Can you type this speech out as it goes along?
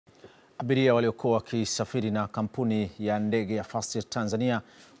Abiria waliokuwa wakisafiri na kampuni ya ndege ya Fastjet Tanzania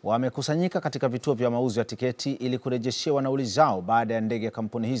wamekusanyika katika vituo vya mauzo ya tiketi ili kurejeshewa nauli zao baada ya ndege ya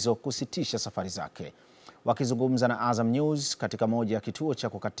kampuni hizo kusitisha safari zake. Wakizungumza na Azam News katika moja ya kituo cha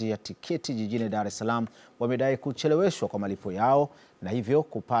kukatia tiketi jijini Dar es Salaam, wamedai kucheleweshwa kwa malipo yao na hivyo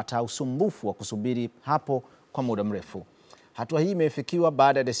kupata usumbufu wa kusubiri hapo kwa muda mrefu. Hatua hii imefikiwa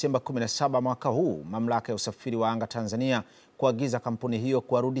baada ya Desemba 17 mwaka huu Mamlaka ya Usafiri wa Anga Tanzania kuagiza kampuni hiyo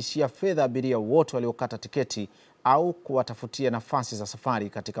kuwarudishia fedha abiria wote waliokata tiketi au kuwatafutia nafasi za safari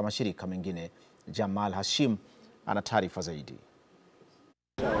katika mashirika mengine. Jamal Hashim ana taarifa zaidi.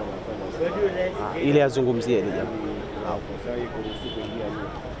 Ile azungumzie ile jambo.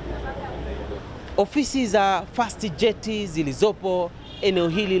 Ofisi za Fastjet zilizopo eneo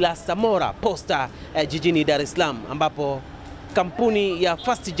hili la Samora Posta jijini Dar es Salaam, ambapo kampuni ya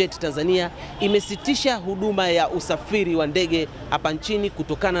Fastjet Tanzania imesitisha huduma ya usafiri wa ndege hapa nchini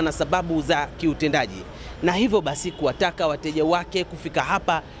kutokana na sababu za kiutendaji, na hivyo basi kuwataka wateja wake kufika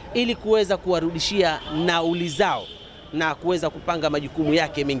hapa ili kuweza kuwarudishia nauli zao na kuweza kupanga majukumu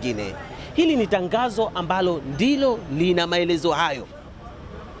yake mengine. Hili ni tangazo ambalo ndilo lina maelezo hayo.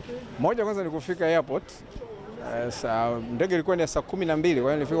 Moja, kwanza ni kufika airport. Ndege ilikuwa ni saa 12, kwa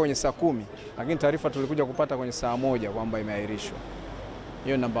hiyo nilifika kwenye saa 10, lakini taarifa tulikuja kupata kwenye saa 1 kwamba imeahirishwa.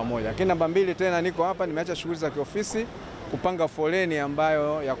 Hiyo namba moja. Lakini namba 2, tena niko hapa nimeacha shughuli za kiofisi kupanga foleni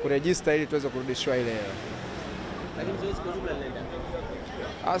ambayo ya kuregister ili tuweze kurudishwa ile hela. Lakini zoezi kwa jumla linaenda.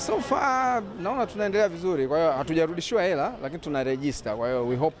 So far naona tunaendelea vizuri. Kwa hiyo hatujarudishwa hela, lakini tuna register. Kwa hiyo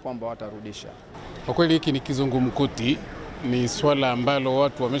we hope kwamba watarudisha. Kwa kweli hiki ni kizungumkuti, ni swala ambalo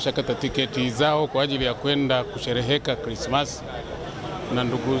watu wameshakata tiketi zao kwa ajili ya kwenda kushereheka Christmas na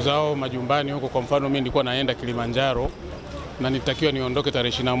ndugu zao majumbani huko. Kwa mfano mimi nilikuwa naenda Kilimanjaro na nitakiwa niondoke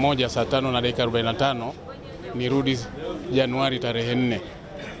tarehe 21 saa 5:45 nirudi Januari tarehe 4.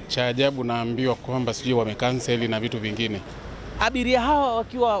 Cha ajabu naambiwa kwamba sijui wamekanseli na vitu vingine. Abiria hawa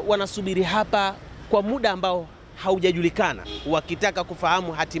wakiwa wanasubiri hapa kwa muda ambao haujajulikana, wakitaka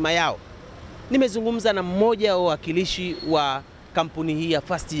kufahamu hatima yao. Nimezungumza na mmoja wa wakilishi wa kampuni hii ya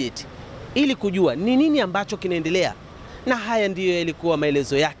Fastjet ili kujua ni nini ambacho kinaendelea, na haya ndiyo yalikuwa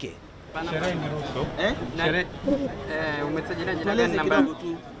maelezo yake. Sherehe ni ruhusa. Sherehe umesajiliwa jina gani namba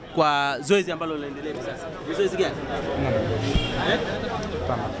tu kwa zoezi ambalo linaendelea hivi sasa? Ni zoezi gani?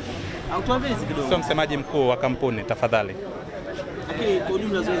 Au tuambie kidogo. Sio msemaji mkuu wa kampuni tafadhali. Lakini kwa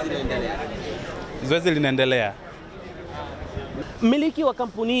ujumla zoezi linaendelea. Zoezi linaendelea. Mmiliki wa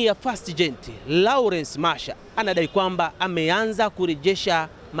kampuni ya Fastjet, Lawrence Masha, anadai kwamba ameanza kurejesha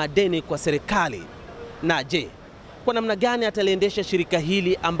madeni kwa serikali. Na je, kwa namna gani ataliendesha shirika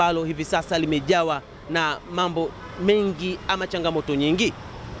hili ambalo hivi sasa limejawa na mambo mengi ama changamoto nyingi?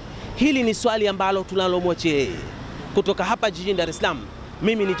 Hili ni swali ambalo tunalomwachia. Kutoka hapa jijini Dar es Salaam,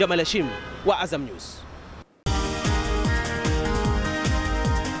 mimi ni Jamal Hashim wa Azam News.